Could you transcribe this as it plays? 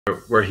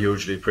We're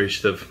hugely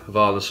appreciative of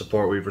all the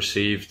support we've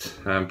received,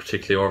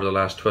 particularly over the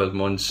last 12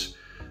 months.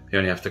 You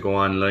only have to go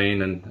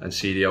online and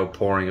see the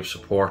outpouring of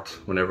support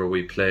whenever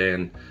we play,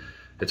 and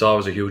it's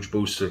always a huge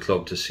boost to the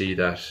club to see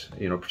that,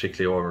 you know,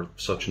 particularly over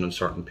such an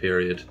uncertain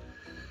period.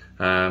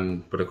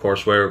 But of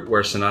course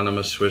we're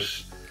synonymous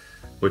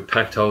with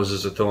packed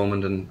houses at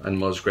Thomond and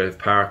Musgrave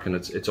Park, and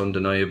it's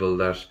undeniable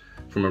that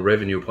from a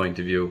revenue point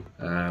of view,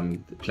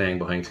 playing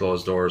behind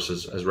closed doors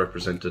has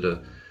represented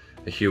a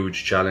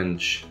huge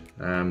challenge.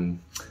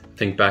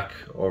 Think back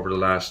over the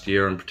last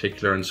year in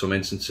particular, in some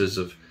instances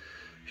of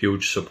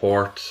huge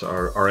support,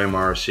 our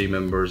MRC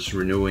members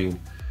renewing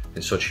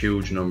in such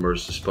huge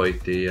numbers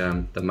despite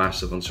the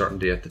massive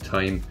uncertainty at the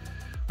time.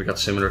 We got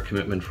similar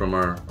commitment from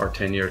our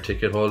 10-year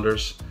ticket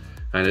holders,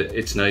 and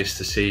it's nice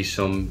to see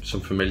some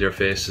familiar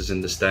faces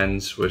in the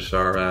stands with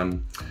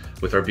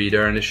our Be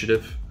There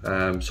initiative.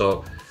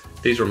 So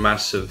these were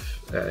massive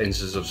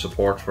instances of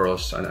support for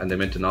us, and they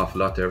meant an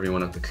awful lot to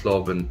everyone at the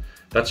club, and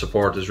that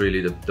support is really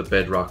the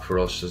bedrock for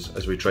us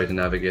as we try to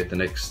navigate the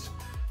next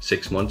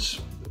 6 months.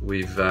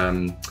 We've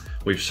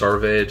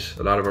surveyed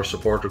a lot of our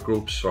supporter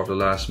groups over the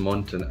last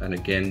month, and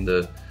again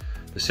the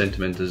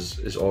sentiment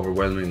is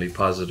overwhelmingly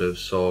positive.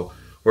 So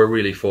we're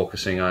really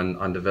focusing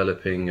on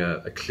developing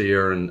a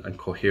clear and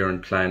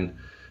coherent plan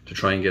to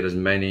try and get as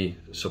many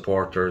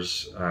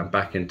supporters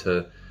back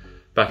into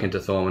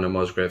Thomond and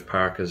Musgrave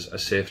Park as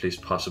safely as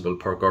possible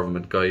per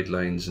government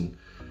guidelines. And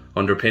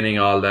underpinning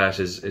all that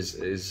is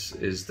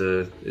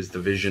the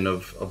vision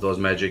of those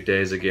magic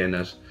days again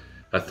at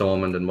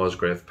Thomond and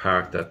Musgrave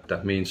Park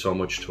that mean so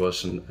much to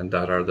us, and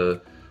that are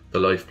the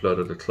lifeblood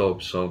of the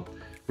club. So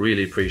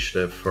really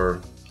appreciative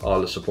for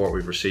all the support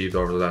we've received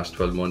over the last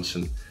 12 months,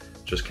 and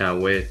just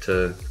can't wait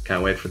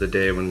for the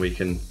day when we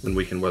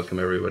can welcome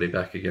everybody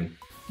back again.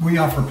 We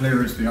offer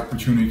players the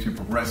opportunity to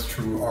progress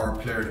through our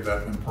player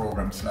development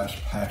program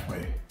 /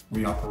 pathway.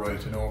 We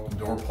operate an open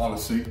door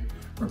policy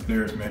where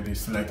players may be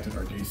selected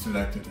or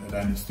deselected at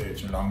any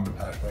stage along the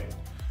pathway.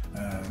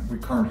 We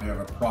currently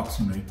have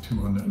approximately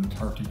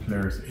 230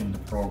 players in the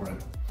program.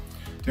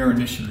 They're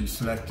initially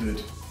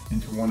selected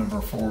into one of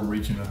our 4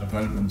 regional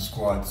development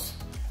squads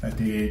at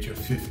the age of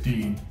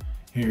 15,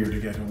 here to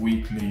get a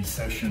weekly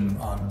session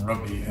on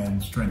rugby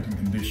and strength and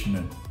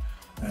conditioning.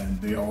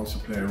 And they also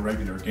play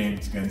regular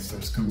games against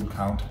their school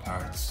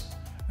counterparts.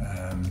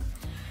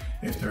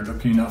 If they're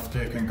lucky enough,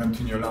 they can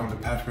continue along the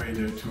pathway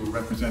to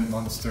represent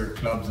Munster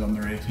clubs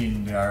under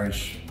 18, the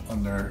Irish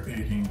under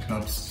 18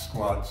 clubs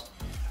squads.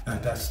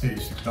 At that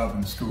stage, the club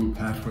and school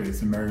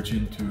pathways emerge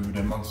into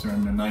the Munster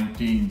under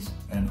 19s,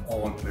 and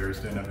all players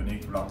then have an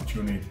equal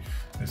opportunity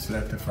to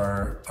select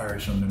for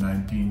Irish under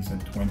 19s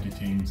and 20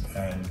 teams,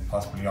 and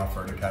possibly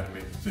offered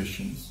academy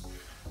positions.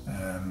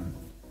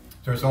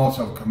 There's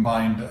also a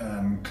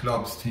combined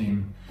clubs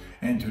team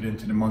entered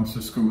into the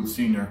Munster School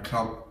Senior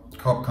Club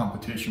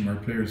competition, where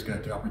players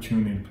get the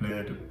opportunity to play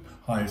at the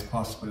highest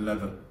possible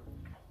level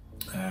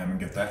and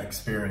get that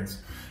experience.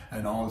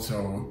 And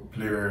also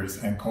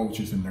players and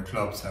coaches in their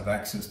clubs have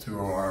access to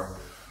our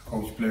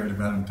coach player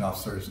development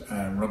officers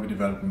and rugby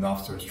development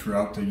officers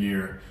throughout the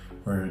year,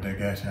 where they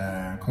get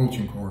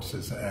coaching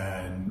courses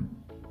and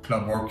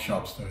club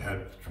workshops to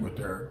help with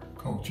their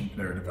coaching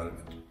player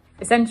development.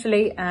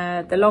 Essentially,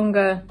 the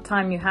longer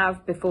time you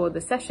have before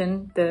the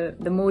session,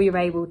 the more you're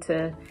able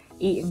to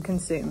eat and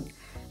consume.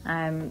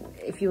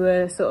 If you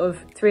were sort of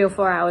 3 or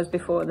 4 hours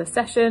before the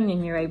session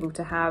and you're able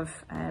to have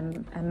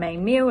a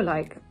main meal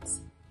like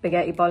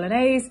spaghetti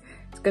bolognese,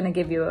 it's going to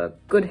give you a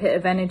good hit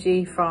of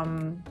energy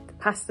from the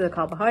pasta, the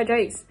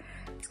carbohydrates.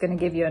 It's going to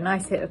give you a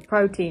nice hit of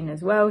protein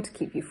as well to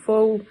keep you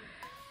full.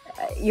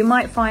 You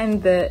might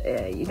find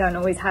that you don't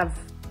always have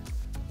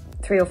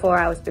 3 or 4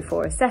 hours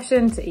before a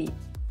session to eat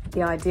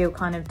the ideal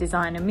kind of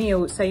designer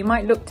meal, so you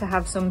might look to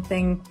have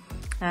something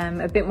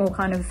a bit more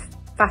kind of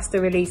faster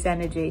release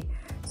energy.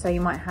 So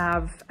you might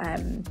have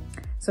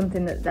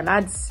something that the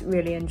lads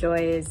really enjoy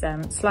is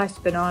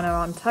sliced banana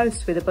on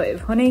toast with a bit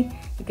of honey.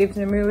 It gives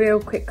them a real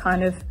quick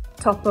kind of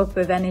top up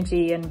of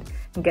energy and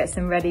gets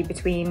them ready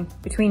between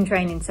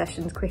training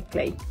sessions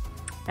quickly.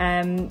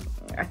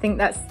 I think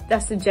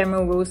that's the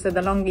general rule. So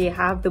the longer you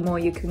have, the more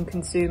you can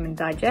consume and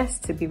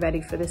digest to be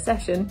ready for the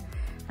session.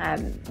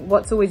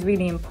 What's always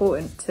really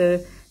important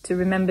to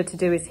remember to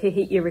do is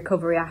hit your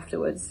recovery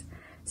afterwards.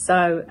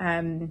 So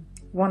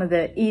one of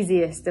the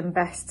easiest and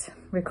best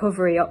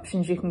recovery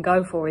options you can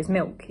go for is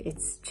milk.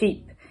 It's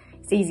cheap,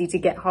 it's easy to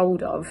get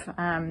hold of,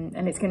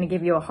 and it's going to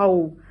give you a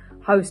whole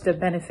host of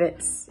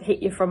benefits.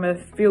 Hit you from a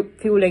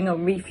fueling or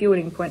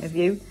refueling point of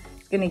view.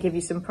 It's going to give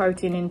you some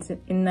protein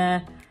in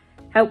there,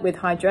 help with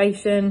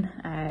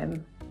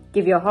hydration,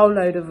 give you a whole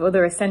load of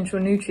other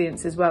essential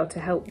nutrients as well to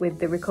help with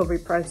the recovery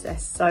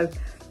process. So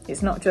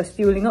it's not just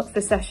fueling up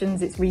for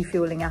sessions, it's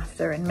refueling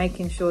after and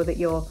making sure that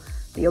your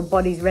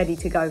body's ready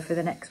to go for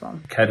the next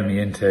one. Academy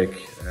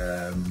intake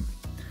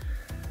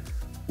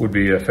would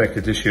be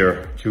affected this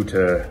year due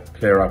to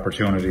player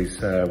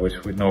opportunities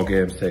with no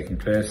games taking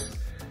place.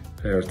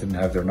 Players didn't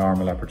have their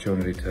normal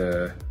opportunity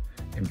to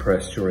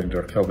impress during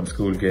their club and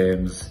school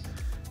games,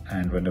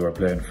 and when they were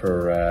playing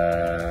for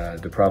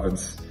the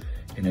province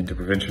in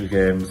interprovincial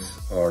games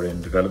or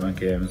in development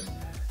games,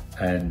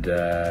 and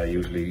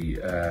usually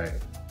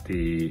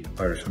the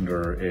Irish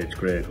underage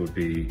grade would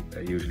be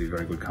usually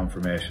very good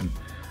confirmation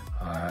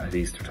at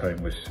Easter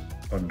time with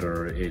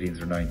under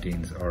 18s or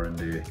 19s, or in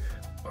the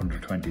under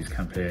 20s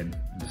campaign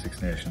in the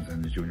Six Nations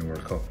and the Junior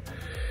World Cup.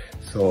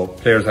 So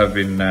players have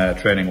been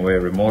training away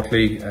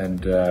remotely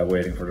and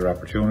waiting for their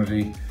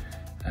opportunity.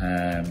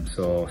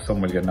 So some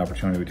will get an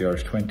opportunity with the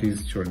Irish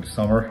 20s during the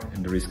summer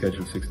in the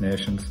rescheduled Six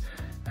Nations,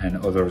 and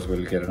others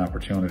will get an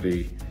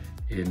opportunity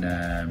in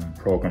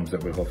programs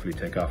that will hopefully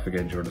take off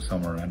again during the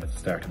summer and at the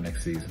start of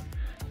next season.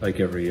 Like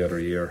every other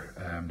year,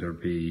 there'll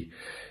be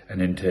an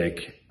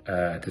intake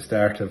at the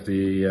start of the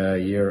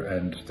year,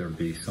 and there'll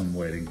be some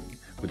waiting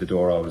with the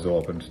door always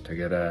opened to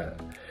get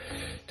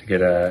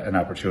an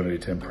opportunity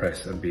to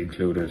impress and be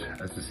included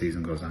as the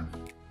season goes on.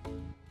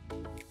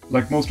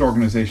 Like most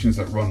organisations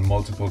that run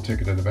multiple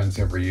ticketed events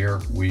every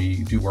year,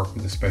 we do work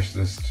with a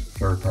specialist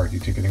third-party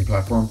ticketing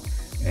platform.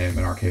 In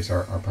our case,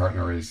 our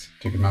partner is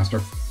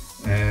Ticketmaster.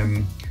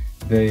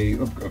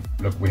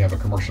 We have a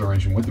commercial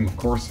arrangement with them, of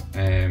course,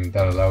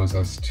 that allows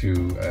us to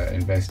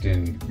invest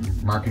in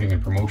marketing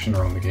and promotion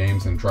around the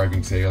games and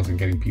driving sales and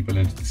getting people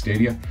into the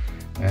stadia.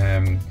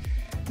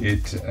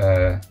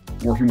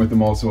 Working with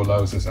them also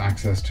allows us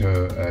access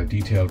to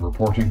detailed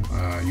reporting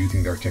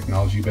using their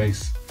technology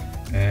base.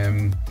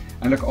 And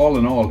look, all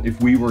in all, if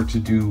we were to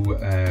do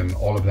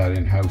all of that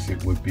in-house,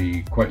 it would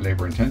be quite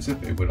labour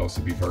intensive. It would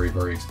also be very,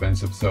 very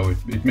expensive. So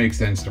it makes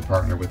sense to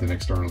partner with an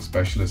external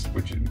specialist,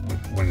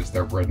 when it's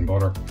their bread and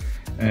butter.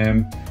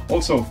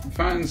 Also,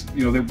 fans,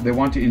 they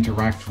want to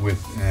interact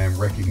with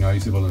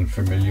recognisable and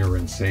familiar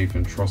and safe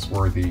and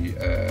trustworthy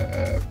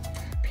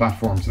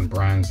platforms and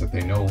brands that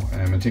they know,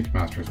 and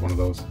Ticketmaster is one of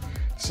those.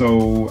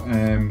 So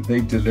they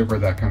deliver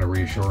that kind of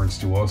reassurance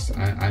to us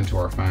and to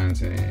our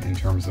fans in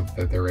terms of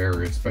their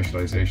area of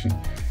specialisation.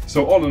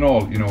 So all in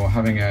all,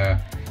 having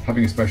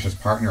a specialist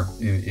partner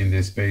in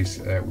this space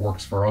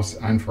works for us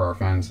and for our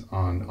fans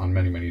on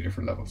many, many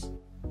different levels.